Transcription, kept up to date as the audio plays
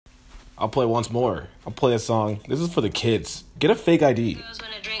I'll play once more. I'll play a song. This is for the kids. Get a fake ID.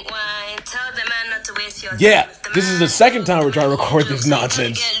 Yeah, this is the second time we're trying to record this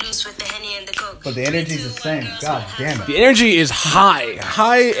nonsense. But the energy's the same. God damn it. The energy is high.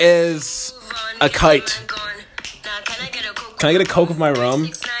 High as a kite. Can I get a Coke with my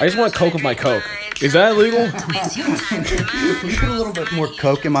rum? I just want Coke with my Coke. Is that illegal? Can you put a little bit more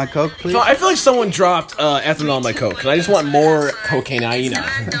Coke in my Coke, please? So I feel like someone dropped ethanol in my Coke, and I just want more cocaine. Oh,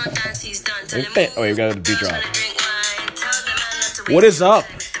 you got a beat drop. What is up,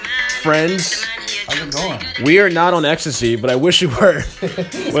 friends? How's it going? We are not on ecstasy, but I wish you were.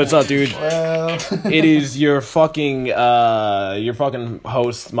 What's up, dude? Well, It is your fucking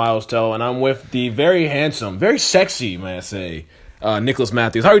host, Miles Toe, and I'm with the very handsome, very sexy, may I say, Nicholas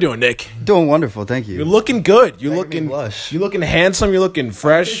Matthews. How are you doing, Nick? doing wonderful, thank you. You're looking good. You're Making me looking blush. You're looking handsome. You're looking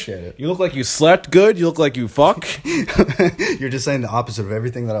fresh. appreciate it. You look like you slept good. You look like you fuck. You're just saying the opposite of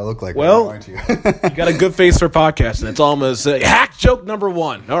everything that I look like. Well, right now, You aren't you? got a good face for podcasting. That's all I'm gonna say. Hack joke number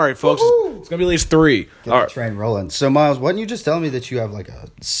 1. All right, folks. Woo-hoo. It's gonna be at least 3. Get All the right. train rolling. So, Miles, wasn't you just telling me that you have like a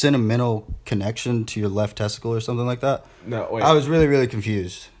sentimental connection to your left testicle or something like that? No, wait. I was really, really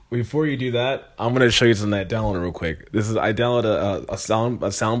confused. Before you do that, I'm gonna show you something I downloaded real quick. I downloaded a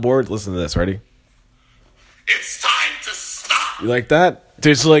soundboard. Listen to this. Ready? It's time to stop. You like that?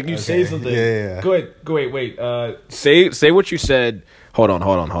 Just like you say Okay. something. Yeah. Go ahead. Wait. Say what you said. Hold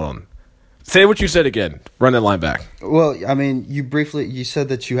on. Say what you said again. Run that line back. Well, I mean, you said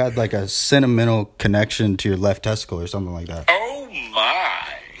that you had like a sentimental connection to your left testicle or something like that. Oh my.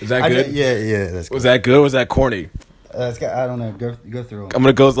 Is that good? Yeah, that's good. Was that good? Was that corny? That's good. I don't know. Go through them. I'm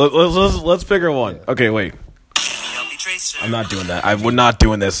gonna go. Let's pick one. Okay, wait. I'm not doing that. We're not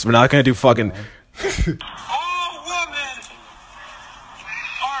doing this. We're not gonna do fucking. All women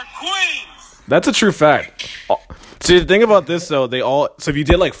are queens. That's a true fact. See, the thing about this though, so if you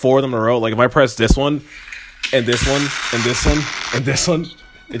did like 4 of them in a row, like if I press this one, and this one, and this one, and this one,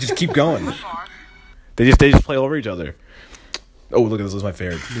 they just keep going. They just play over each other. Oh, look at this. This is my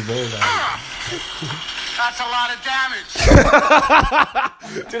favorite. That's a lot of damage.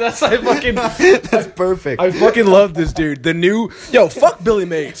 Dude, that's like fucking. That's perfect. I fucking love this dude. Fuck Billy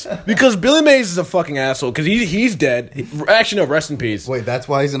Mays, because Billy Mays is a fucking asshole. Because he's dead. Actually, no, rest in peace. Wait, that's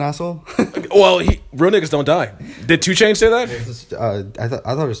why he's an asshole? Well, real niggas don't die. Did 2 Chainz say that? I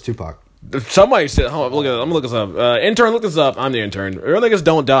thought it was Tupac. Somebody said. Hold on, I'm gonna look this up. Intern, look this up. I'm the intern. Real niggas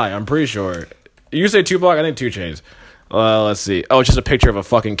don't die. I'm pretty sure. You say Tupac? I think 2 Chainz. Let's see. Oh, it's just a picture of a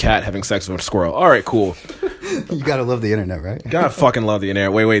fucking cat having sex with a squirrel. All right, cool. You gotta love the internet, right? Gotta fucking love the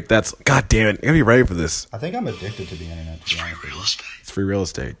internet. Wait. That's god damn it. I gotta be ready for this. I think I'm addicted to the internet. To be honest with you. It's free real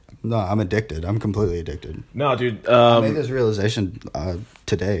estate. No, I'm addicted. I'm completely addicted. No, dude. I made this realization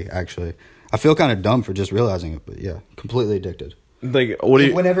today. Actually, I feel kind of dumb for just realizing it, but yeah, completely addicted. Like, what do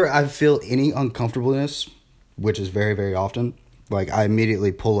you? Whenever I feel any uncomfortableness, which is very, very often, like I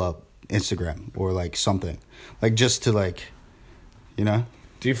immediately pull up Instagram or like something, like just to like, you know.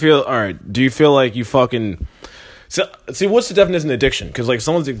 Do you feel all right? Do you feel like you fucking? So, see, what's the definition of addiction? Because like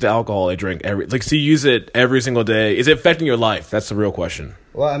someone's addicted to alcohol, they drink so you use it every single day. Is it affecting your life? That's the real question.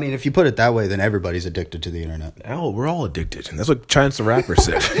 Well, I mean, if you put it that way, then everybody's addicted to the internet. Oh, we're all addicted. That's what Chance the Rapper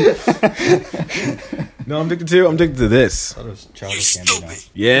said. No, I'm addicted to this. That was childish Gambino.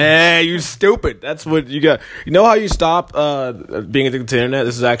 Yeah, you stupid. That's what you got. You know how you stop being addicted to the internet?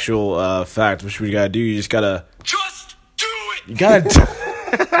 This is actual fact. Which you gotta do? You just gotta. Just do it. You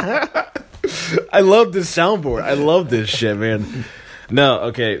gotta. I love this soundboard. I love this shit, man.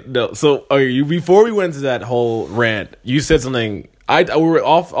 No. So, before we went into that whole rant, you said something. We were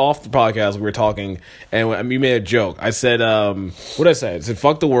off the podcast. We were talking, and you made a joke. I said, "What did I say?" I said,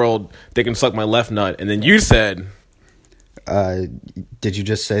 "Fuck the world. They can suck my left nut." And then you said, Did you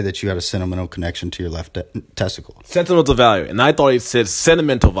just say that you had a sentimental connection to your left testicle? "Sentimental value." And I thought it said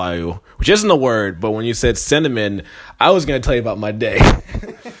sentimental value, which isn't a word. But when you said sentiment, I was gonna tell you about my day.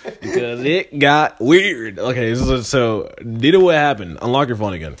 Because it got weird. Okay, so did what happened. Unlock your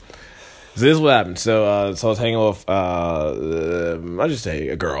phone again. So this is what happened. So I was hanging with I'll just say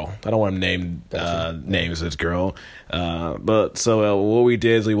a girl. I don't want to name names of this girl. But what we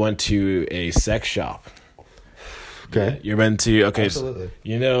did is we went to a sex shop. Okay. You're meant to Absolutely.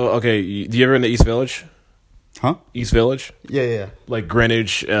 do you ever in the East Village? Huh? East Village? Yeah. Like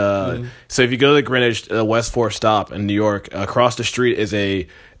Greenwich. So if you go to the Greenwich West 4 stop in New York, across the street is a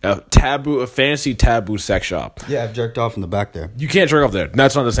fancy taboo sex shop. Yeah, I've jerked off in the back there. You can't jerk off there.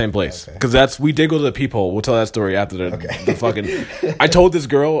 That's not the same place. Because we did go to the peephole. We'll tell that story after the fucking. I told this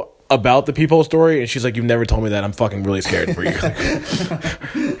girl about the peephole story, and she's like, "You've never told me that. I'm fucking really scared for you."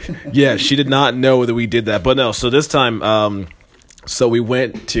 Yeah, she did not know that we did that, but no. So this time, So we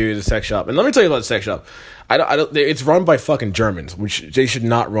went to the sex shop, and let me tell you about the sex shop. I don't. It's run by fucking Germans, which they should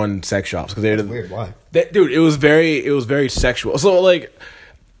not run sex shops because they're Weird. Why? dude. It was very sexual. So like.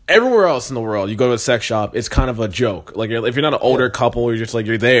 Everywhere else in the world, you go to a sex shop, it's kind of a joke. Like, if you're not an older couple, you're just like,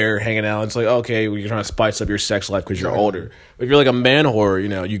 you're there hanging out. It's like, okay, well, you're trying to spice up your sex life because you're older. But if you're like a man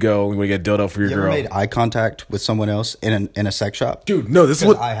whore, you go and we get dildo for your You girl. ever made eye contact with someone else in a sex shop? Dude, no, this is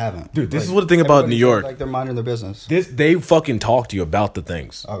what I haven't. Dude, this is what the thing about New York. Like they're minding their business. They fucking talk to you about the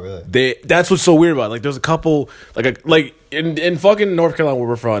things. Oh, really? That's what's so weird about it. Like, there's a couple, like in fucking North Carolina where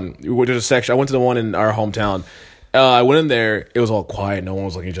we're from, there's a sex shop. I went to the one in our hometown. I went in there. It was all quiet. No one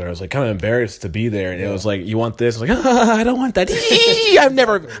was looking at each other. I was like kind of embarrassed to be there. And it was like, you want this? I was like, I don't want that.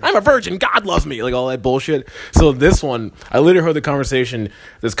 I'm a virgin. God loves me. Like all that bullshit. So this one, I literally heard the conversation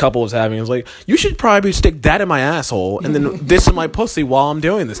this couple was having. It was like, you should probably stick that in my asshole and then this in my pussy while I'm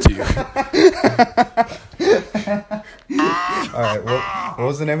doing this to you. All right. What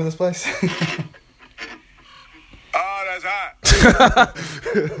was the name of this place? Oh, that's hot.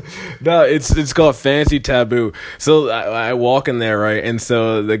 No, it's called Fancy Taboo. So I walk in there, right? And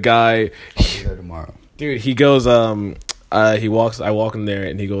so the guy, Be there tomorrow. dude, he goes, I walk in there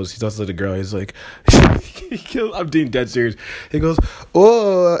and he talks to the girl. He's like, I'm being dead serious. He goes,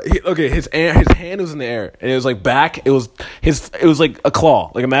 his hand was in the air and it was like back. It was like a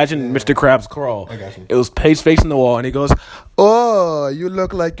claw. Like imagine Mr. Krabs' claw. I got you. It was facing the wall and he goes, oh, you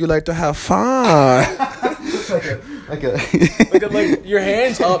look like you like to have fun. like your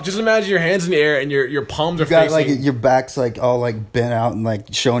hands up. Just imagine your hands in the air and your palms are got facing. like your back's like all like bent out and like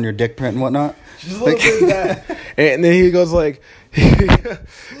showing your dick print and whatnot. Just a little bit of that. And then he goes like, he's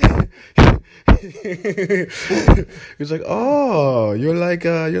like, oh, you like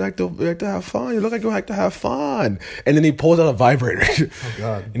to have fun. You look like you like to have fun. And then he pulls out a vibrator. Oh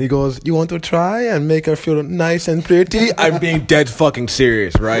God. And he goes, you want to try and make her feel nice and pretty? I'm being dead fucking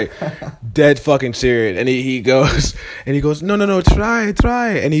serious, right? Dead fucking serious. And he goes, no, try.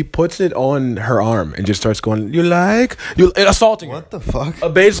 And he puts it on her arm and just starts going, and assaulting her. What the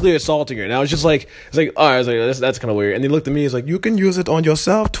fuck? Basically assaulting her. And I was just like, that's kind of weird. And he looked at me, he's like, you can use it on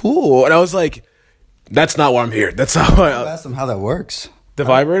yourself too. And I was like, that's not why I'm here. That's not why. I asked him how that works. The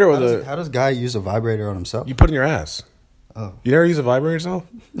vibrator or How does a guy use a vibrator on himself? you put in your ass. Oh. You never use a vibrator yourself?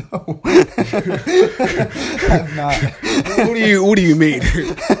 I've not. What do you mean?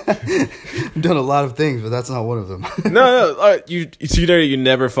 I've done a lot of things, but that's not one of them. No. You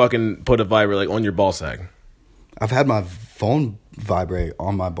never fucking put a vibrator like on your ball sack. I've had my phone vibrate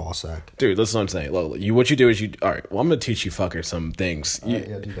on my ball sack. Dude, listen what I'm saying. Look, what you do is all right, well, I'm going to teach you fuckers some things.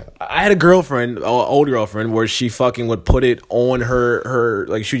 Yeah, do that. I had a girlfriend, an old girlfriend, where she fucking would put it on her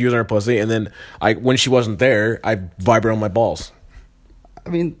like she'd use it on her pussy, and then when she wasn't there, I vibrate on my balls. I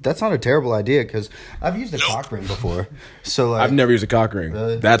mean, that's not a terrible idea because I've used a cock ring before. So like, I've never used a cock ring.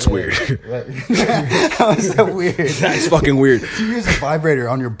 Really? That's weird. How is that weird? That's fucking weird. You use a vibrator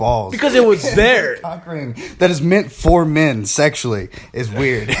on your balls Because it was there. A cock ring that is meant for men sexually is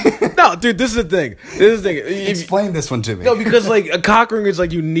weird. No, dude, this is the thing. Explain this one to me. No, because like a cock ring is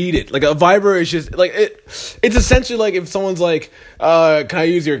like you need it. Like a vibrator is just like it's essentially like if someone's like, can I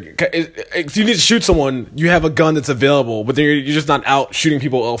use if you need to shoot someone, you have a gun that's available, but then you're just not out shooting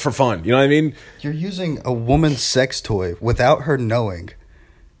people for fun. You know what I mean? You're using a woman's sex toy without her knowing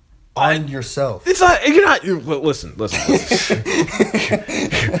on yourself. It's not. You're not. Listen.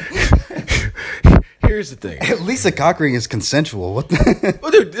 Here's the thing. At least a cock ring is consensual. What the?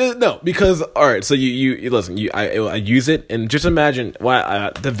 Well, dude, no, because all right. So you listen. I use it, and just imagine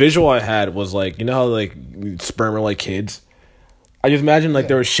the visual I had was like, you know how like sperm are like kids. I just imagine like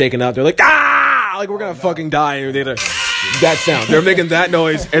they were shaking out. They're like, ah, like we're gonna fucking die. And they're that sound. They're making that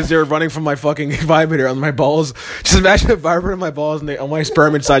noise as they're running from my fucking vibrator on my balls. Just imagine a vibrator on my balls and on my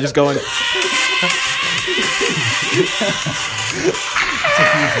sperm inside just going. It's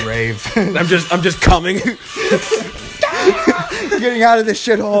a huge rave. I'm just coming. Getting out of this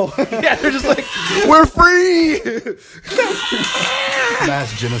shithole. Yeah, they're just like, we're free.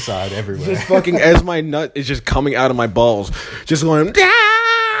 Mass genocide everywhere. Just fucking as my nut is just coming out of my balls, just going.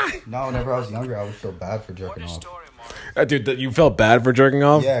 Ah! No, whenever I was younger, I would feel bad for jerking off. Dude, you felt bad for jerking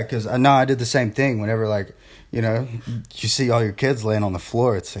off? Yeah, because I did the same thing. Whenever like, you see all your kids laying on the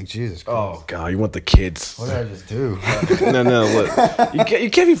floor, it's like Jesus Christ. Oh God, you want the kids? What did I just do? No. Look, you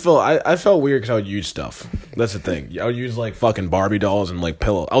can't be feel. I felt weird because I would use stuff. That's the thing. I would use like fucking Barbie dolls and like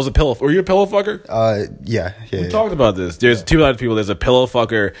pillow. I was a pillow. Were you a pillow fucker? Yeah. We talked about this. There's two types of people. There's a pillow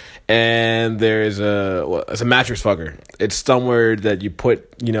fucker and there's it's a mattress fucker. It's somewhere that you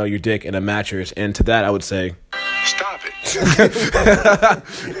put your dick in a mattress, and to that I would say Stop Stop it.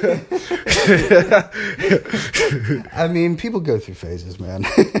 I mean, people go through phases, man.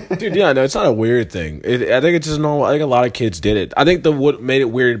 Dude, yeah, no, it's not a weird thing. I think it's just normal. I think a lot of kids did it. I think what made it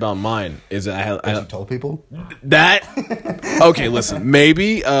weird about mine is that You told people? that. Okay, listen,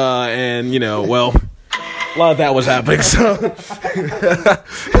 maybe, and well, a lot of that was happening. So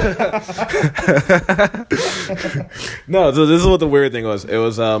no, so this is what the weird thing was. It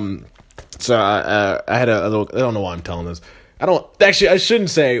was so I had a little. I don't know why I'm telling this. I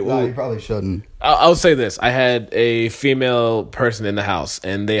shouldn't say. No, you probably shouldn't. I'll say this: I had a female person in the house,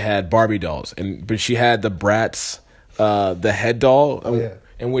 and they had Barbie dolls, but she had the Bratz, the head doll,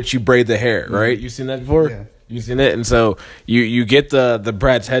 in which you braid the hair. Right? You seen that before? Yeah. You seen it? And so you get the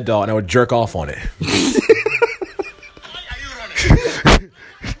Bratz head doll, and I would jerk off on it.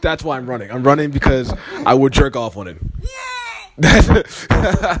 That's why I'm running. I'm running because I would jerk off on it. Now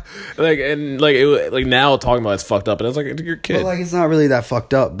talking about it's fucked up, and it's like you're a kid. But it's not really that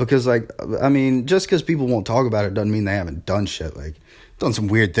fucked up because I mean, just because people won't talk about it doesn't mean they haven't done shit. Done some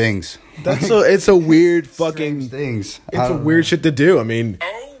weird things. It's a weird fucking things. It's a weird shit to do. I mean,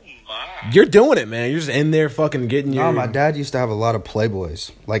 you're doing it, man. You're just in there fucking getting your. No, my dad used to have a lot of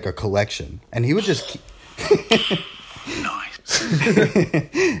Playboys, like a collection, and he would just.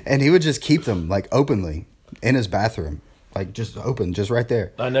 And he would just keep them openly in his bathroom. Just open, just right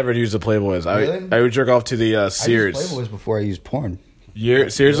there. I never used the Playboys. Really? I would jerk off to the Sears. I used Playboys before I used porn.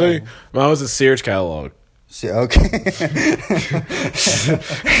 Seriously? Yeah. Mine was a Sears catalog. See, okay.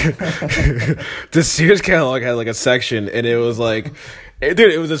 The Sears catalog had a section, and it was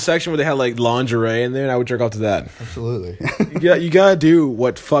it was a section where they had lingerie in there, and I would jerk off to that. Absolutely. You gotta do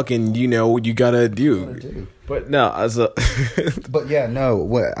what fucking you gotta do. But no, But yeah, no.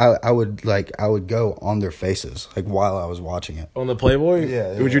 What I would go on their faces while I was watching it. On the Playboy?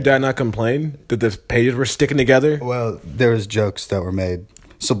 Yeah. Would your dad not complain that the pages were sticking together? Well, there was jokes that were made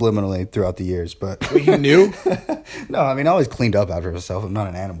subliminally throughout the years, but he knew. No, I mean, I always cleaned up after myself. I'm not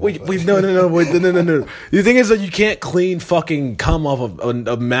an animal. Wait, no. The thing is that you can't clean fucking cum off of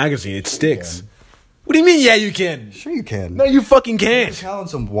a magazine. It sticks. What do you mean? Yeah, you can. Sure, you can. No, you fucking can't. Tell in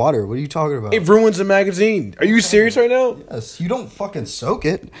some water. What are you talking about? It ruins the magazine. Are you serious right now? Yes, you don't fucking soak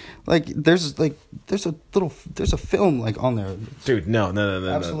it. There's a film on there. Dude, no.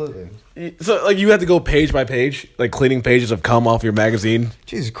 Absolutely. So you have to go page by page, cleaning pages of cum off your magazine.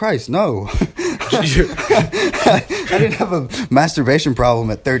 Jesus Christ, no. I didn't have a masturbation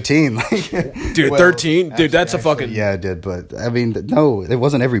problem at 13. Dude, 13? Dude, that's a fucking... Yeah, I did, but I mean, no, it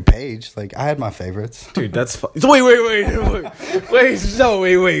wasn't every page. I had my favorites. Dude, that's... Wait a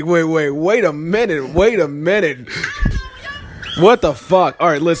minute. What the fuck? All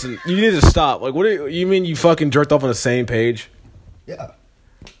right, listen, you need to stop. What do you mean you fucking jerked off on the same page? Yeah.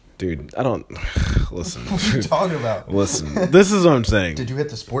 Dude, I don't... Listen. What are you talking about? Listen, this is what I'm saying. Did you hit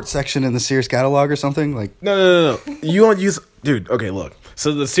the sports section in the Sears catalog or something? No. You won't use... Dude, okay, look.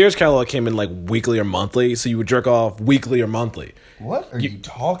 So the Sears catalog came in weekly or monthly, so you would jerk off weekly or monthly. What are you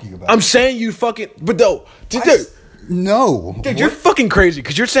talking about? I'm saying you fucking... But no. Dude, no. Dude, you're fucking crazy,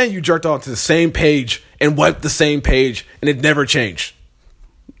 because you're saying you jerked off to the same page and wiped the same page, and it never changed.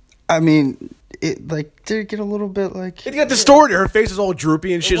 I mean... It did it get a little bit it got distorted. Her face is all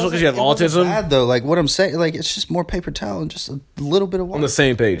droopy and shit. Looks like she has autism. Bad though, what I'm saying, it's just more paper towel and just a little bit of water. On the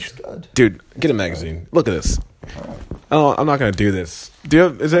same page, dude. Get a magazine. Look at this. I'm not gonna do this.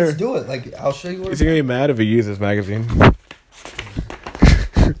 Let's do it. I'll show you. Is he gonna be mad if he uses this magazine?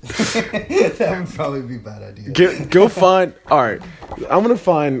 That would probably be a bad idea. Go find. All right, I'm gonna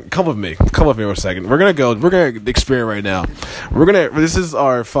find. Come with me for a second. We're gonna experiment right now. This is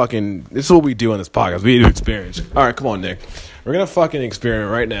what we do on this podcast. We do experience. All right, come on, Nick. We're gonna fucking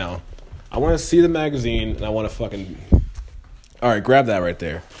experiment right now. I want to see the magazine, and I want to fucking. All right, grab that right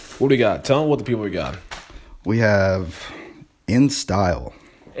there. What do we got? Tell them what the people we got. We have In Style.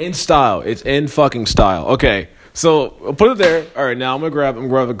 In Style. It's in fucking style. Okay. So I'll put it there. All right, now I'm gonna grab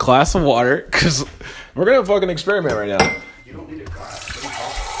a glass of water because we're gonna fucking experiment right now. You don't need a glass.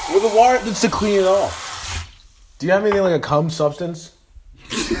 Well, the water that's to clean it off. Do you have anything like a cum substance?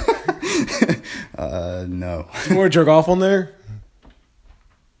 No. You want to jerk off on there?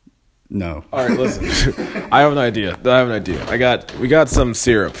 No. All right, listen. I have an idea. We got some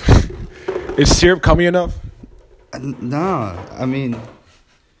syrup. Is syrup cummy enough? Nah. I mean.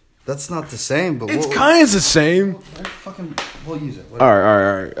 That's not the same, but it's kind of the same. We'll use it. All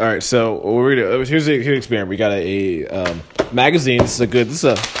right. So what we're gonna do, here's the experiment. We got a magazine. That's a. Hear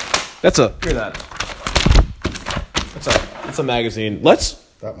that? That's a magazine.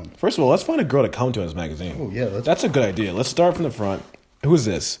 That one. First of all, let's find a girl to come to in this magazine. Oh yeah, that's a good idea. Let's start from the front. Who is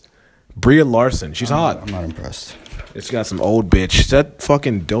this? Bria Larson. She's hot. I'm not impressed. It's got some old bitch. Is that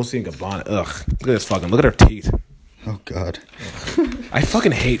fucking Dolce & Gabbana? Ugh. Look at this fucking. Look at her teeth. Oh God. I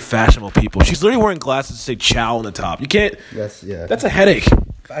fucking hate fashionable people. She's literally wearing glasses that say "chow" on the top. You can't. That's a headache.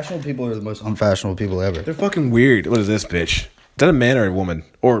 Fashionable people are the most unfashionable people ever. They're fucking weird. What is this bitch? Is that a man or a woman?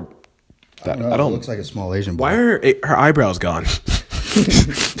 Or I don't know. It looks like a small Asian boy. Why are her eyebrows gone?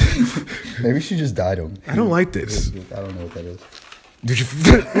 Maybe she just dyed them. I don't like this. I don't know what that is. Did you?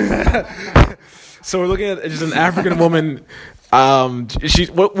 So we're looking at just an African woman. How would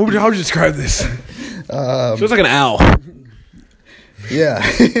you describe this? She looks like an owl. Yeah.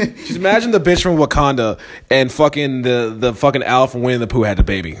 Just imagine the bitch from Wakanda and fucking the fucking owl from Winnie the Pooh had the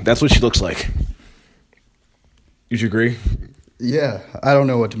baby. That's what she looks like. You agree? Yeah. I don't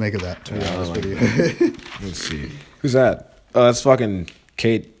know what to make of that, to be honest with you. Let's see. Who's that? Oh, that's fucking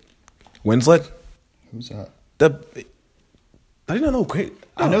Kate Winslet. Who's that? I didn't know Kate.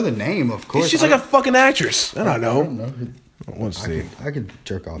 I know the name, of course. She's like a fucking actress. I don't know. Let's see. I could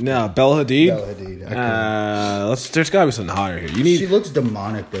jerk off. No, Bella Hadid. Bella Hadid. There's gotta be something hotter here. She looks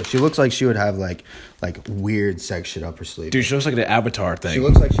demonic though. She looks like she would have like weird sex shit up her sleeve. Dude, she looks like the Avatar thing. She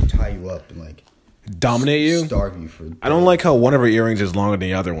looks like she'd tie you up and like dominate you, starve you for. I don't like how one of her earrings is longer than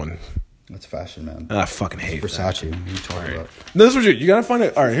the other one. That's fashion, man. I fucking hate Versace. that. What are you talking about? No, this is what you gotta find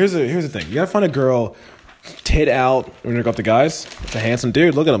it. All right, here's the thing. You gotta find a girl, tit out. When you go up the guys, it's a handsome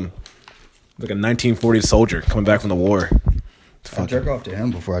dude. Look at him, like a 1940s soldier coming back from the war. I jerk off to him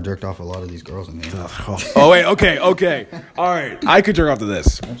before I jerked off a lot of these girls in the end. Oh wait, okay. All right, I could jerk off to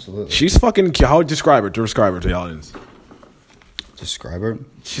this. Absolutely. She's fucking. How would you describe her? Describe her to the audience. Describe her.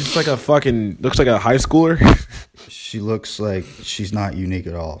 She's like a fucking. Looks like a high schooler. She looks like she's not unique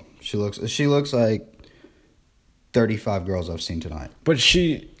at all. She looks like 35 girls I've seen tonight. But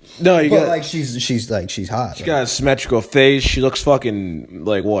she's hot. She got a symmetrical face. She looks fucking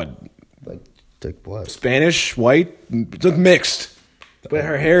like what? Like what? Spanish, white, look mixed. But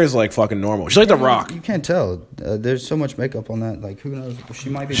her hair is like fucking normal. She's like The Rock. You can't tell. There's so much makeup on that. Like who knows? She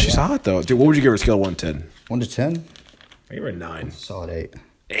might be. She's hot though, dude. What would you give her a scale of 1 to 10? 1 to 10. I give her a 9. Solid 8.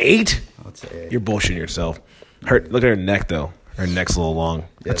 8? I would say 8. You're bullshitting yourself. Look at her neck though. Her neck's a little long.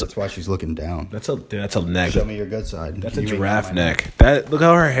 Yeah, that's why she's looking down. That's a neck. Show me your good side. That's a giraffe neck. Look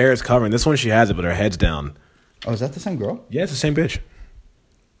how her hair is covering. This one she has it, but her head's down. Oh, is that the same girl? Yeah, it's the same bitch.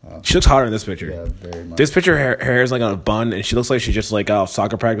 She looks hotter in this picture. Yeah, very much. This picture, her hair is like on a bun, and she looks like she just like got off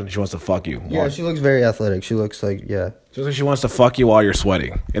soccer practice and she wants to fuck you. Yeah, she looks very athletic. She looks like, yeah. She looks like she wants to fuck you while you're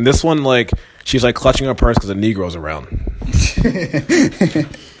sweating. And this one, like, she's like clutching her purse because a Negro's around.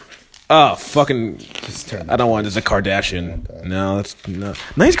 Oh, fucking. I don't want this a Kardashian. Okay. No, that's no. None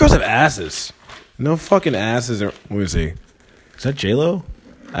of these girls have asses. No fucking asses. Let me see. Is that J-Lo?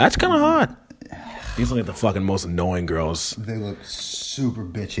 That's kind of hot. These are like the fucking most annoying girls. They look super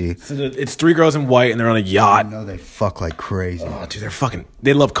bitchy. It's 3 girls in white and they're on a yacht. I know they fuck like crazy. Oh, dude,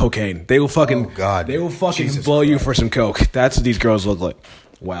 they love cocaine. They will fucking. Oh, God. They will fucking Jesus blow Christ. you for some coke. That's what these girls look like.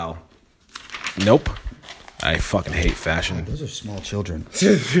 Wow. Nope. I fucking hate fashion. Those are small children. You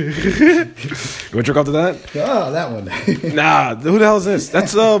want to jerk off to that? Oh, that one. Nah, who the hell is this?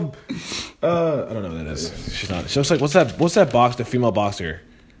 That's I don't know who that is. She's not. She looks like what's that the female boxer?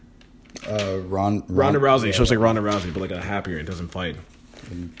 Ronda Rousey. Yeah. She looks like Ronda Rousey, but like a happier and doesn't fight.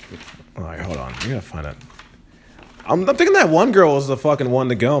 All right, hold on. We gotta find it. I'm thinking that one girl was the fucking one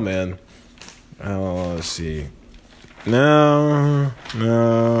to go, man. Oh, let's see. No.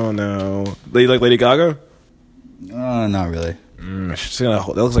 Like Lady Gaga? Not really.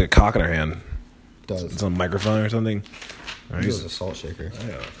 That looks like a cock in her hand. Does. It's on a microphone or something. It was a salt shaker.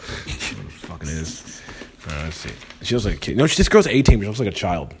 Yeah. It fucking is. All right, let's see. She looks like a kid. No, this girl's 18, but she looks like a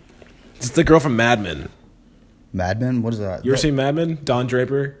child. It's the girl from Mad Men. Mad Men? What is that? You ever seen Mad Men? Don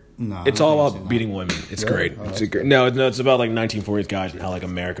Draper? No. It's all about beating women. It's Really? great. Oh, It's that's good. no, it's about like 1940s guys and how like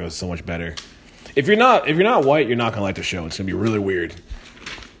America is so much better. If you're not white, you're not gonna like the show. It's gonna be really weird.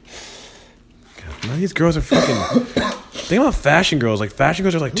 God, none of these girls are fucking. Think about fashion girls. Like fashion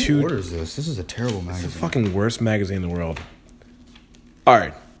girls are like Who orders this? This is a terrible magazine. It's the fucking worst magazine in the world. All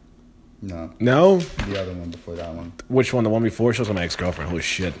right. No. No? The other one before that one. Which one? The one before? She was my ex-girlfriend. Holy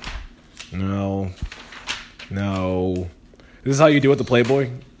shit. No. This is how you do it, the Playboy?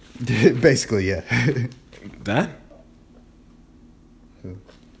 Basically, yeah. That? Who?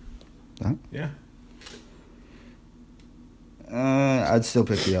 That? Yeah. I'd still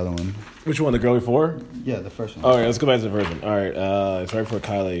pick the other one. Which one? The girl before? Yeah, the first one. All right, let's go back to the first one. All right, it's right before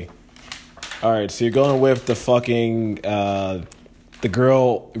Kylie. All right, so you're going with the fucking the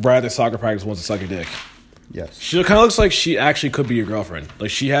girl right after soccer practice wants to suck your dick. Yes. She kind of looks like she actually could be your girlfriend. Like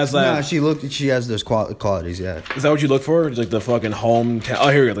she has that. Nah, she has those qualities. Yeah. Is that what you look for? It's like the fucking hometown. Oh,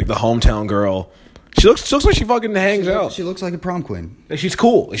 here we go. Like the hometown girl. She looks like she fucking hangs out. She looks like a prom queen. Like, she's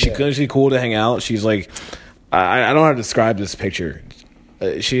cool. Like, she's cool to hang out. She's like, I don't know how to describe this picture.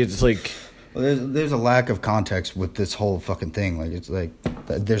 She's like, Well, there's a lack of context with this whole fucking thing. Like, it's like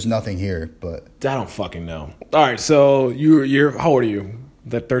there's nothing here, but I don't fucking know. All right, so you're how old are you?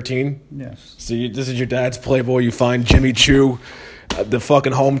 That 13? yes. So this is your dad's Playboy. You find Jimmy Choo, the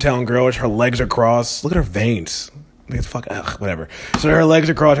fucking hometown girl. Her legs are crossed. Look at her veins. It's fucking whatever. So her legs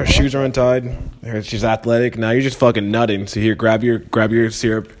are crossed. Her shoes are untied. She's athletic. Now you're just fucking nutting. So here, grab your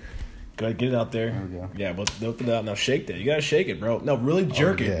syrup. Go ahead, get it out there. There we go. Yeah, but open it up. Now shake that. You gotta shake it, bro. No, really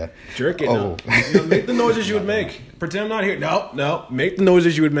jerk it. Yeah. Jerk it. Oh. No, make the noises you would make. Pretend I'm not here. No. Make the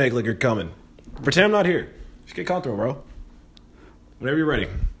noises you would make like you're coming. Pretend I'm not here. Just get comfortable, bro. Whenever you're ready.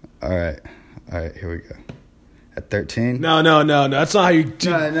 All right, here we go. At 13. No. That's not how you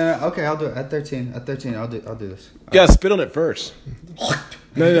do. No. Okay, I'll do it. At 13, I'll do this. You gotta spit on it first.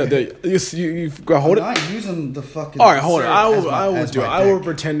 No. You hold it. I'm not using the fucking. All right, hold on. I will as do it. my I will pick.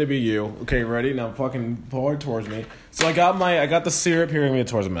 pretend to be you. Okay, ready? Now fucking pour it towards me. So I got the syrup here. Give me it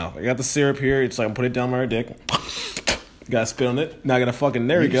towards the mouth. I got the syrup here. It's like I'm putting it down my dick. You gotta spit on it. Now I gotta fucking.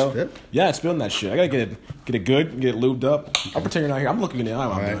 There we You go. spit? Yeah, I spit on that shit. I gotta get it good, get it lubed up. I'll pretend you're not here. I'm looking in the eye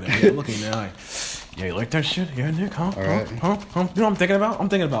while I'm All doing right. it. Yeah, I'm looking in the eye. Yeah, you like that shit? Yeah, Nick? Huh? All right. Huh? You know what I'm thinking about? I'm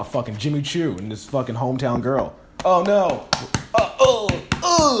thinking about fucking Jimmy Choo and this fucking hometown girl. Oh no.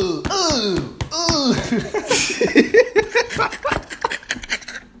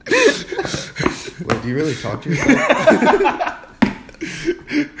 Wait, do you really talk to yourself?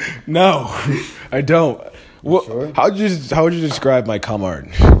 No, I don't. What? Sure? How would you describe my cum art?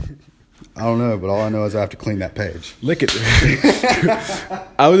 I don't know, but all I know is I have to clean that page. Lick it.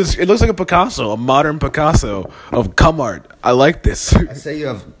 It looks like a Picasso, a modern Picasso of cum art. I like this. I say you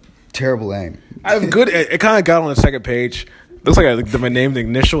have terrible aim. I have good. It kind of got on the second page. Looks like my name, the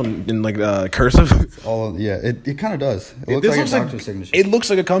initial in like cursive. It kind of does. It This looks like a doctor's signature. It looks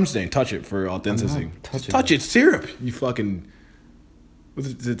like a cum stain. Touch it for authenticity. I'm not touching Touch it. it. Syrup. You fucking.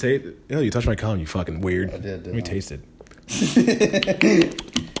 Does it taste? Yeah, you touched my cum. You fucking weird. I did, Let me didn't I? taste it.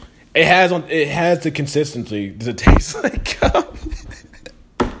 It has the consistency. Does it taste like cum?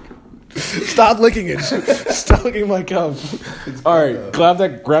 Stop licking it. Stop licking my cum. All right, grab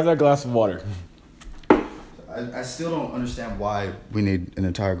that glass of water. I still don't understand why we need an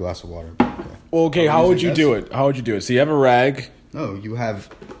entire glass of water. Okay. Well, okay, Are how we would you using do it? How would you do it? So you have a rag. No, you have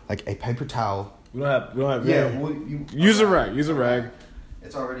like a paper towel. We don't have. Yeah, well, you Use a rag. Use a rag.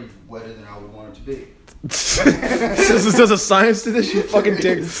 It's already wetter than I would want it to be. There's a science to this, you fucking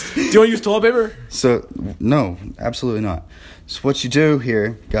dick. Do you want to use toilet paper? So no, absolutely not. So what you do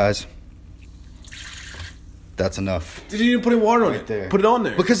here, guys? That's enough. Did you even put in water on Right it? there. Put it on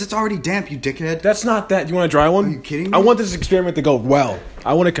there. Because it's already damp, you dickhead. That's not that. You want a dry one? Are you kidding me? I want this experiment to go well.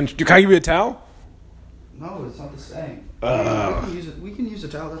 I want to. Can I give you a towel? No, it's not the same. We can use a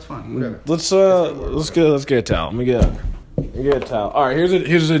towel. That's fine. Whatever. Let's get a towel. Let me get a towel. All right,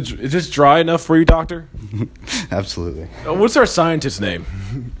 here's a. Is this dry enough for you, doctor? Absolutely. What's our scientist's name?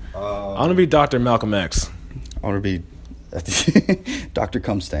 I want to be Dr. Malcolm X. I want to be Dr.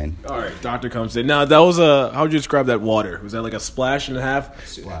 Cumstain. All right, Dr. comes in. Now, that was how would you describe that water? Was that like a splash and a half?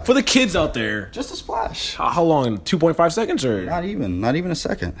 Splash. For the kids out there, Just a splash. how long? 2.5 seconds or? Not even a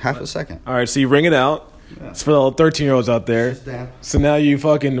second. Half a second. All right, so you wring it out. Yeah. It's for the 13-year-olds out there. It's damp. So now you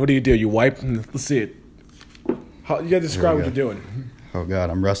fucking, what do? You wipe? Let's see it. You gotta describe Here what we you're go. doing. Oh God,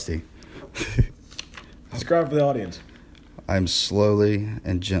 I'm rusty. Describe for the audience. I'm slowly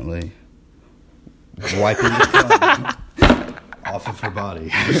and gently wiping the cum off of her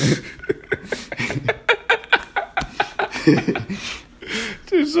body.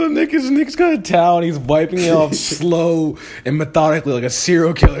 Dude, so Nick's got a towel and he's wiping it off slow and methodically like a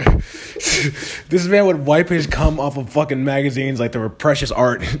serial killer. This man would wipe his cum off of fucking magazines like they were precious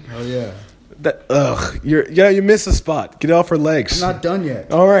art. Oh yeah. You missed a spot. Get off her legs. I'm not done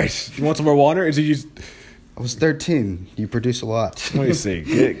yet. All right. You want some more water? Is it just? I was 13. You produce a lot. Let me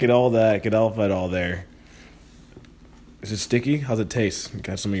see. Get all that. Get all of that all there. Is it sticky? How's it taste? You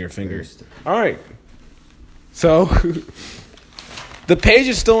got some of your fingers. sticky. All right. So the page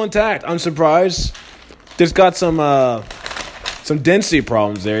is still intact. I'm surprised. There's got some density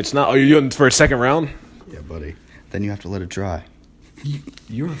problems there. It's not. Oh, you're doing it for a second round? Yeah, buddy. Then you have to let it dry.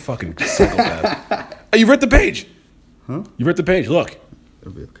 You're a fucking psychopath. Oh, you read the page. Huh? You read the page. Look.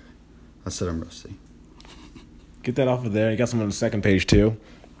 It'll be okay. I said I'm rusty. Get that off of there. You got some on the second page too.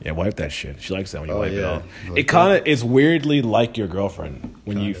 Yeah, wipe that shit. She likes that when you wipe it yeah. off. Like It kind of is weirdly like your girlfriend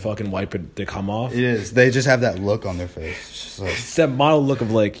when you fucking wipe it to come off. It is. They just have that look on their face. It's just like, It's that model look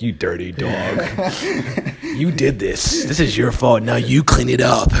of like, you dirty dog. You did this. This is your fault. Now you clean it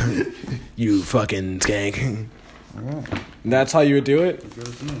up. You fucking skank. All right. That's how you would do it?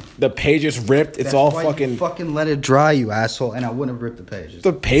 The page is ripped. It's That's all why fucking... You fucking let it dry, you asshole, and I wouldn't have ripped the pages.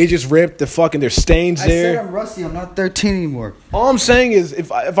 The page is ripped. The fucking... There's stains I there. said I'm rusty. I'm not 13 anymore. All I'm saying is,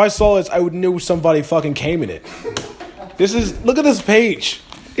 if I saw this, I would know somebody fucking came in it. This is... Look at this page.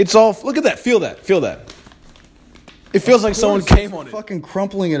 It's all... Look at that. Feel that. Feel that. It feels like someone came on it. Fucking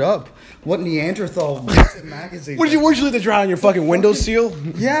crumpling it up. What Neanderthal magazine? Where'd you leave the dry on your fucking windowsill?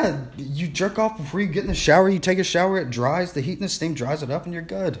 Yeah, you jerk off before you get in the shower. You take a shower, it dries. The heat and the steam dries it up, and you're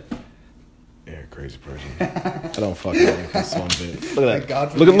good. Yeah, crazy person. I don't fucking like this one bit. Look at Thank God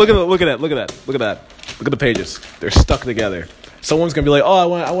that. for Look at you. that. Look at that. Look at that. Look at that. Look at the pages. They're stuck together. Someone's gonna be like,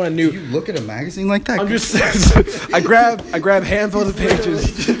 "Oh, I want a new." You look at a magazine like that? I'm just. I grab handful of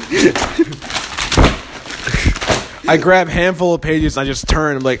pages. I grab handful of pages. And I just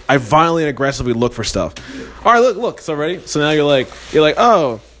turn. I'm like, I violently and aggressively look for stuff. All right, look. So ready? So now you're like,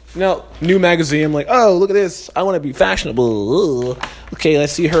 oh, now new magazine. I'm like, oh, look at this. I want to be fashionable. Okay,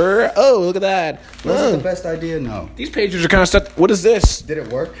 let's see her. Oh, look at that. Was it the best idea? No. These pages are kind of stuck. What is this? Did it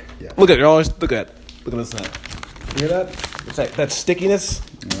work? Yeah. Look at it. Look at this. You hear that? It's that stickiness.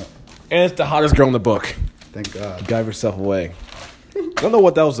 Yeah. And it's the hottest girl in the book. Thank God. Dive herself away. I don't know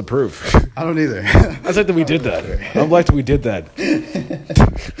what that was the proof. I don't either. I like that we did that. I'm glad that we did that.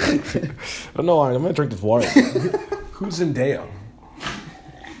 I know. I'm gonna drink this water. Who's Zendaya?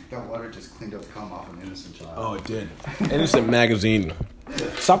 That water just cleaned up cum off an innocent child. Oh, it did. Innocent magazine.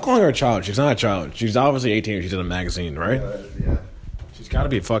 Stop calling her a child. She's not a child. She's obviously 18. She's in a magazine, right? Yeah. She's got to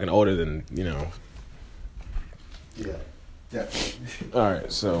be fucking older than Yeah. Yeah. All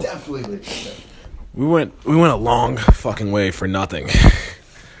right, so Definitely. we went a long fucking way for nothing.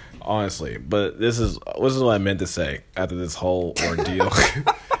 Honestly, but this is what I meant to say after this whole ordeal.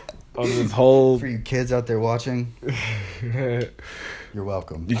 For you kids out there watching, you're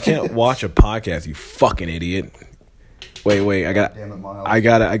welcome. You can't watch a podcast, you fucking idiot. Wait, I got Damn it, Miles. I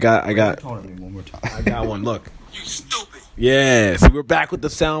got Tone at me one more time. I got one. Look. You stupid. Yeah, so we're back with the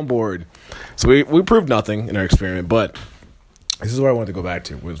soundboard. So we proved nothing in our experiment, but this is what I wanted to go back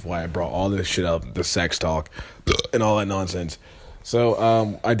to, was why I brought all this shit up, the sex talk and all that nonsense.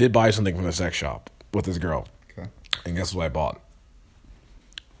 So I did buy something from the sex shop with this girl. Okay. And guess what I bought?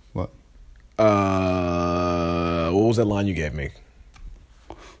 What? What was that line you gave me?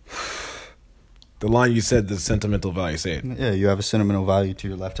 The line you said, the sentimental value. Say it. Yeah, you have a sentimental value to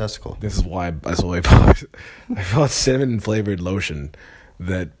your left testicle. This is why that's what I bought. I bought cinnamon flavored lotion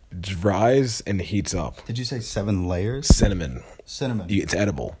that dries and heats up. Did you say 7 layers? Cinnamon. Cinnamon. It's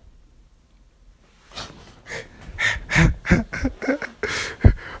edible.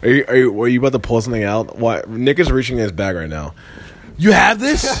 Are you about to pull something out? Why? Nick is reaching in his bag right now. You have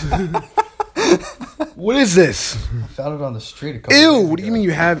this? What is this? I found it on the street a couple Ew! days What do you ago. mean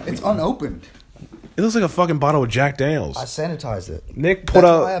you have? It's unopened. It looks like a fucking bottle of Jack Daniels. I sanitized it. Nick put That's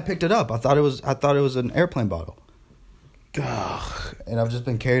out. why I picked it up. I thought it was an airplane bottle, Ugh. and I've just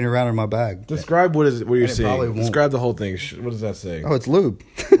been carrying it around in my bag. Describe what you're And it seeing. probably won't. Describe the whole thing. What does that say? Oh, it's lube.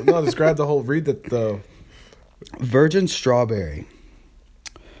 No, describe the whole. Read the. Virgin strawberry.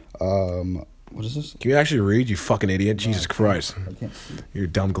 What is this? Can you actually read? You fucking idiot! Jesus Christ! I can't see. Your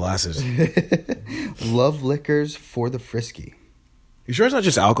dumb glasses. Love liquors for the frisky. You sure it's not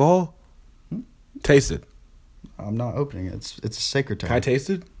just alcohol? Taste it. I'm not opening it. It's a sacred time. Can I taste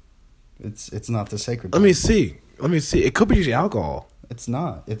it? It's not the sacred Let time. me see. It could be just alcohol. It's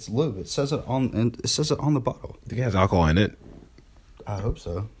not. It's lube. It says it on the bottle. I think it has alcohol in it. I hope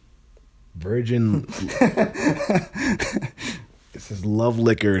so. Virgin. It says Love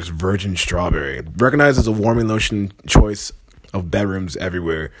Liquors Virgin Strawberry. Recognized as a warming lotion choice of bedrooms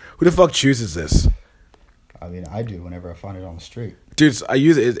everywhere. Who the fuck chooses this? I mean, I do whenever I find it on the street. Dude, I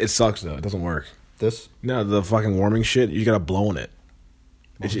use it. It sucks though. It doesn't work. This? No, the fucking warming shit. You gotta blow on it.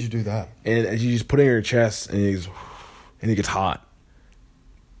 Why would you do that? And you just put it in your chest and it gets hot.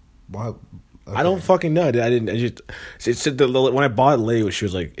 Why? Okay. I don't fucking know. I didn't. It said when I bought it, lady, she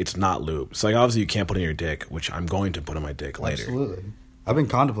was like, "It's not lube." So like, obviously, you can't put it in your dick, which I'm going to put in my dick later. Absolutely. I've been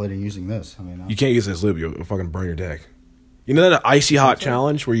contemplating using this. I mean, You can't use this lube. You'll fucking burn your dick. You know that icy hot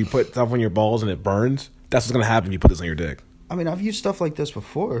challenge where you put stuff on your balls and it burns? That's what's gonna happen if you put this on your dick. I've used stuff like this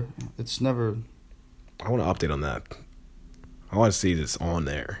before. It's never. I want to update on that. I want to see this on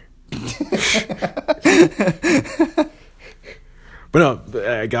there. But no,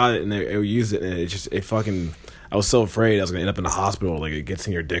 I got it and I used it and it fucking. I was so afraid I was gonna end up in the hospital. Like it gets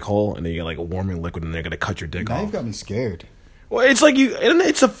in your dick hole and then you get like a warming liquid and they're gonna cut your dick Now off. you've got me scared. Well, it's like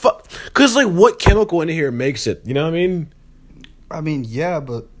it's a because like what chemical in here makes it? You know what I mean? I mean, yeah,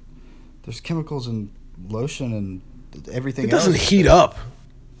 but there's chemicals in lotion and everything. It doesn't else. heat up.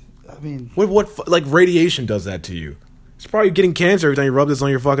 I mean, Like radiation does that to you. It's probably getting cancer every time you rub this on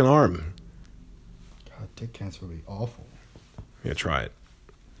your fucking arm. God, dick cancer would be awful. Yeah, try it.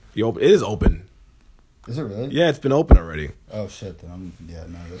 It is open. Is it really? Yeah, it's been open already. Oh shit! Then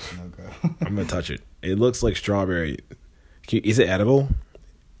no, that's no go. I'm gonna touch it. It looks like strawberry. Is it edible?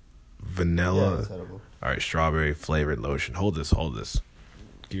 Vanilla. Yeah, it's edible. All right, strawberry flavored lotion. Hold this.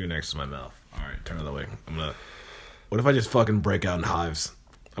 Get your next to my mouth. All right, turn it away. What if I just fucking break out in hives?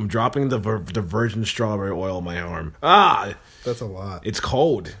 I'm dropping the virgin strawberry oil on my arm. Ah, That's a lot. it's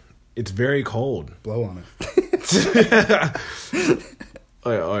cold. It's very cold. Blow on it.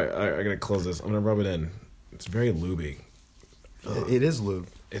 All right, I gotta close this. I'm gonna rub it in. It's very lubey. It is lube.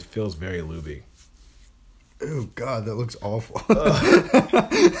 It feels very lubey. Oh God, that looks awful.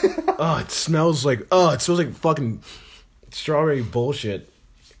 It smells like fucking strawberry bullshit.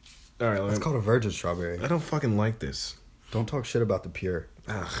 All right, It's called a virgin strawberry. I don't fucking like this. Don't talk shit about the pure.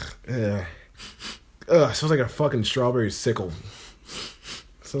 Ugh, yeah. It smells like a fucking strawberry sickle.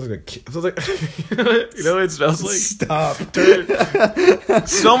 It smells like you know what it smells like? Stop.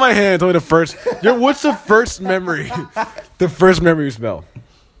 Smell my hand. Tell me the first. What's the first memory? The first memory you smell.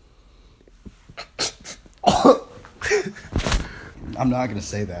 I'm not gonna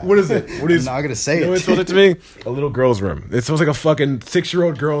say that. What is it? I'm not gonna say You know what it. it smells like to me? A little girl's room. It smells like a fucking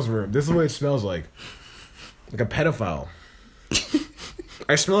 6-year-old girl's room. This is what it smells like. Like a pedophile.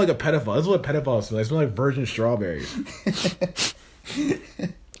 I smell like a pedophile. This is what pedophiles smell. I smell like virgin strawberries.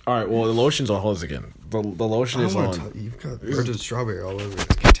 All right, well, the lotion's on. Hold this again. The lotion is on. You've got virgin strawberry all over. It's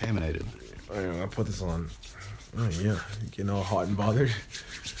contaminated. All right, I'll put this on. Oh, yeah. Getting all hot and bothered.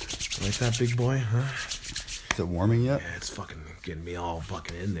 Like that, big boy, huh? Is it warming yet? Yeah, it's fucking getting me all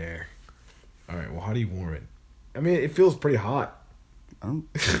fucking in there. All right, well, how do you warm it? I mean, it feels pretty hot.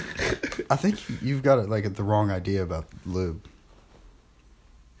 I think you've got like the wrong idea about lube.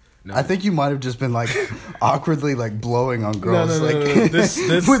 No. I think you might have just been like awkwardly like blowing on girls. No. This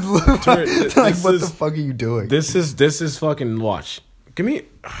with lube. this Like, what is- the fuck are you doing? This is fucking watch. Give me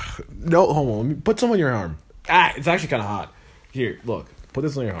no. Hold on. Let me put some on your arm. It's actually kind of hot. Here, look. Put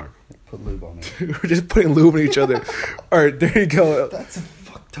this on your arm. Put lube on it. We're just putting lube on each other. All right, there you go. That's a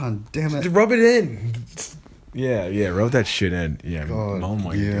fuck ton. Damn it. Just rub it in. Yeah. Rub that shit in. Yeah. God, Moan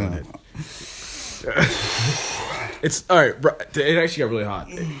while you're yeah. doing it. It's all right. It actually got really hot.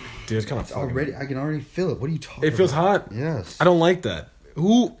 Dude, it's kind of Already, I can already feel it. What are you talking about? It feels hot. Yes. I don't like that.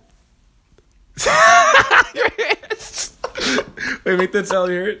 Who? Wait, make that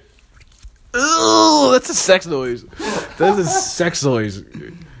sound. Hear it. Ooh, that's a sex noise. That's a sex noise.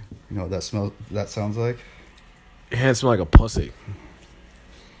 You know what that sounds like? Your hands smell like a pussy.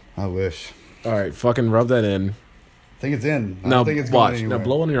 I wish. All right, fucking rub that in. I think it's in. I Now don't think it's watch. going Now anywhere.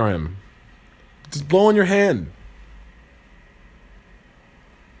 blow on your arm. Just blow on your hand.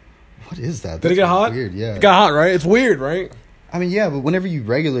 What is that? Did it That's get hot? Weird, yeah. It got hot, right? It's weird, right? I mean, yeah, but whenever you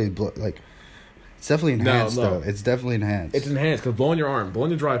regularly blow, like, it's definitely enhanced, No. though. It's definitely enhanced. It's enhanced because blow on your arm, blow on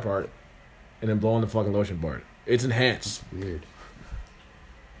the dry part, and then blow on the fucking lotion part. It's enhanced. weird.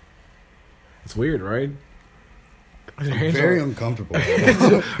 It's weird, right? Our hands Very are- uncomfortable. Our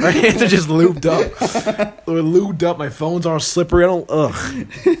hands are just lubed up. We're lubed up. My phone's all slippery. Ugh. What am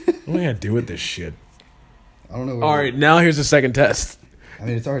I gonna do with this shit? I don't know. What All right, now here's the second test. I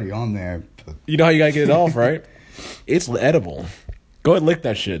mean, it's already on there. But, You know how you gotta get it off, right? It's edible. Go ahead, lick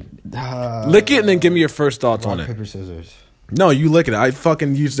that shit. Lick it and then give me your first thoughts rock, on it. paper, scissors. No, you lick it. I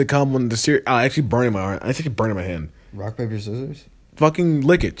fucking used to come when the cereal. I actually burning my arm. I actually burning my hand. Rock, paper, scissors? Fucking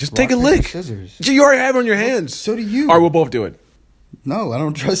lick it. Just take a Rock, paper, lick. scissors. You already have it on your hands. So do you. All right, we'll both do it. No, I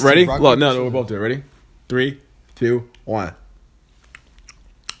don't trust Ready? you. Rock, Look, paper, no, scissors. we'll both do it. Ready? 3, 2, 1.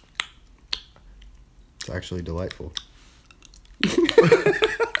 It's actually delightful.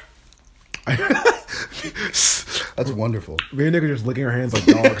 That's wonderful. Me and Nick are just licking our hands like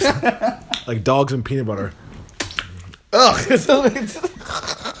dogs. Like dogs and peanut butter. Ugh.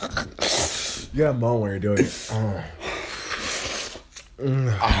 You gotta moan when you're doing it. Oh. And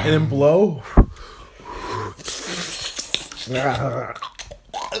then blow. I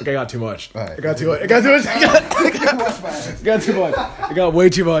got too much. All right. I got too much. I got too much. I got too much. I got way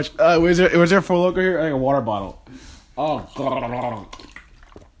too much. Was there a Four Loko here? I think a water bottle. Oh.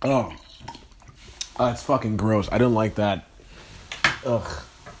 That's fucking gross. I didn't like that. Ugh.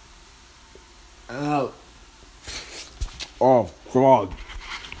 Ow. Oh, God.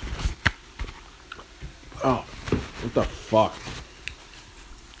 Oh, what the fuck?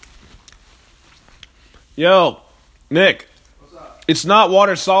 Yo, Nick. What's up? It's not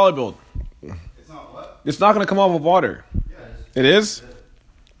water soluble. It's not what? It's not going to come off with water. Yeah, it is. It is?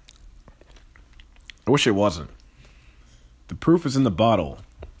 I wish it wasn't. The proof is in the bottle.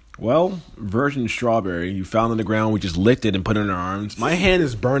 Well, virgin strawberry you found on the ground. We just licked it and put it in our arms. My hand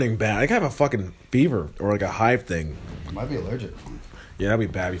is burning bad. I have a fucking fever or like a hive thing. Might be allergic. Yeah, that'd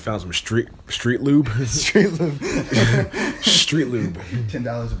be bad. We found some street lube. Street lube. Street lube.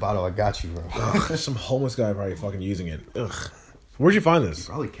 $10 a bottle. I got you, bro. Ugh, some homeless guy probably fucking using it. Ugh. Where'd you find this?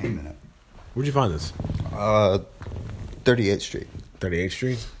 Probably came in it. Where'd you find this? 38th Street. 38th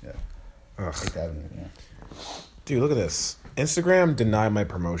Street? Yeah. Ugh. 8th Avenue, yeah. Dude, look at this. Instagram denied my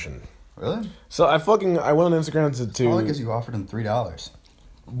promotion. Really? So I went on Instagram to Probably because you offered him $3.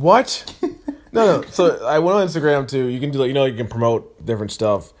 What? No. So I went on Instagram to, you can do, you can promote different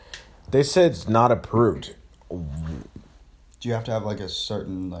stuff. They said it's not approved. Do you have to have like a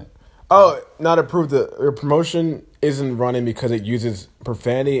certain like? Oh, not approved. The promotion isn't running because it uses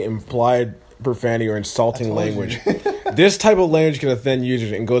profanity, implied profanity, or insulting language. This type of language can offend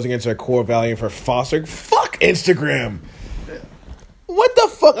users and goes against our core value for fostering. Fuck Instagram. What the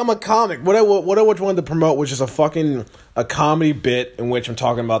fuck? I'm a comic. What I wanted to promote was just a comedy bit in which I'm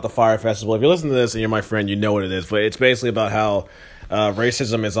talking about the Fire Festival. If you listen to this and you're my friend, you know what it is. But it's basically about how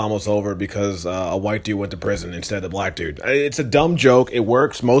racism is almost over because a white dude went to prison instead of the black dude. It's a dumb joke. It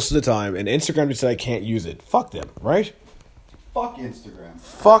works most of the time. And Instagram just said I can't use it. Fuck them, right? Fuck Instagram.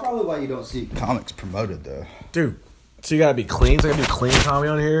 Fuck. That's probably why you don't see comics promoted though. Dude, so you gotta be clean? So I gotta be clean comedy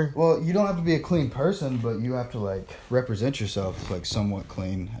on here? Well, you don't have to be a clean person, but you have to like represent yourself like somewhat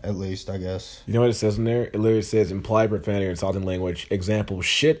clean, at least, I guess. You know what it says in there? It literally says implied profanity or insulting language. Example,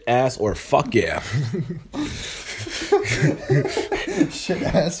 shit, ass, or fuck yeah. Shit,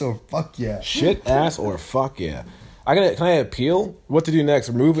 ass, or fuck yeah. Shit, ass, or fuck yeah. Can I appeal? What to do next?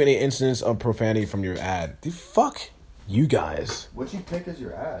 Remove any incidents of profanity from your ad. Dude, fuck you guys. What'd you pick as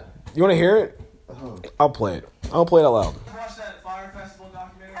your ad? You wanna hear it? Oh. I'll play it. I'll play it out loud. You watched that Fire Festival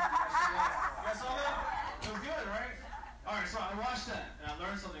documentary? You guys saw that? It was good, right? Alright, so I watched that and I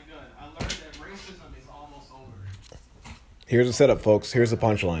learned something good. I learned that racism is almost over. Here's the setup, folks. Here's the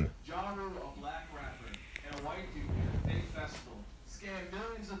punchline. Ja Rule, a black rapper, and a white dude at a big festival scammed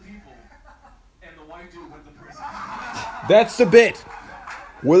millions of people, and the white dude went to prison. That's the bit.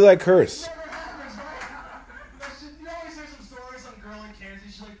 Where did I curse? Never happens, right? That shit, you always hear some stories, some girl in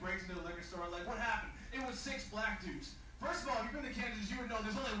Kansas, she like breaks into the liquor store, like, what happened? It was 6 black dudes. First of all, if you've been to Kansas, you would know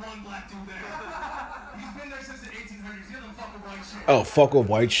there's only one black dude there. He's been there since the 1800s. He doesn't fuck with white shit. Oh, fuck with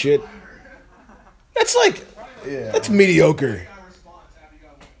white shit. That's like, Yeah. that's mediocre.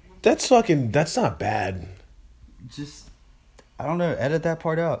 That's not bad. Just, I don't know. Edit that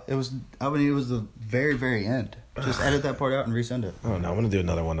part out. It was the very, very end. Just edit that part out and resend it. Oh no, I'm gonna do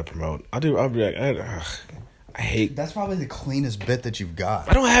another one to promote. I'll be like, I hate. That's probably the cleanest bit that you've got.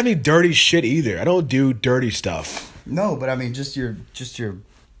 I don't have any dirty shit either. I don't do dirty stuff. No, but I mean, just your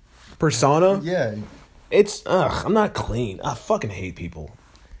Persona? yeah. It's I'm not clean. I fucking hate people.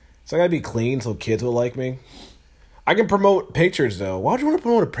 So I gotta be clean so kids will like me. I can promote pictures though. Why would you want to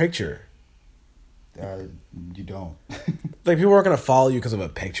promote a picture? You don't. Like people aren't gonna follow you because of a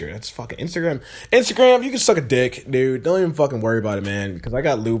picture. That's fucking Instagram. Instagram, you can suck a dick, dude. Don't even fucking worry about it, man. Because I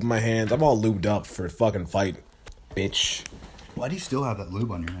got lube in my hands. I'm all lubed up for a fucking fight, bitch. Why do you still have that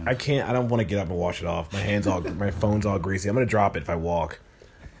lube on your hands? I can't. I don't want to get up and wash it off. My phone's all greasy. I'm gonna drop it if I walk.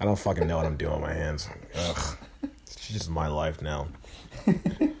 I don't fucking know what I'm doing with my hands. Ugh, it's just my life now.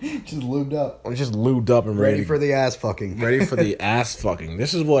 Just lubed up. I'm just lubed up and Ready for the ass fucking. ready for the ass fucking.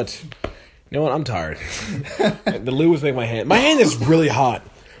 This is what. You know what? I'm tired. The lube is making my hand. My hand is really hot.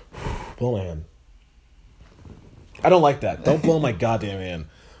 Blow my hand. I don't like that. Don't blow my goddamn hand.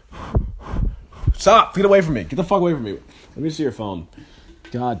 Stop! Get away from me. Get the fuck away from me. Let me see your phone.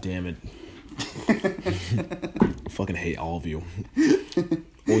 God damn it. I fucking hate all of you.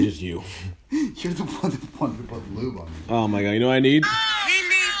 Or just you. You're the one that wanted to put lube on me. Oh my god. You know what I need? He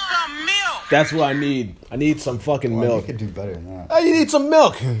needs some milk. That's what I need. I need some fucking Well, milk. you could do better than that. Oh, you need some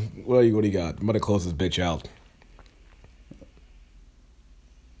milk. What do you got? I'm gonna close this bitch out.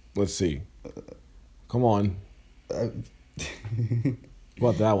 Let's see. Come on. What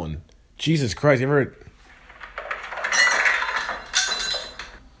about that one? Jesus Christ, you ever...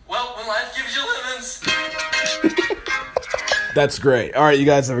 Well, when life gives you lemons. That's great. All right, you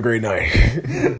guys have a great night.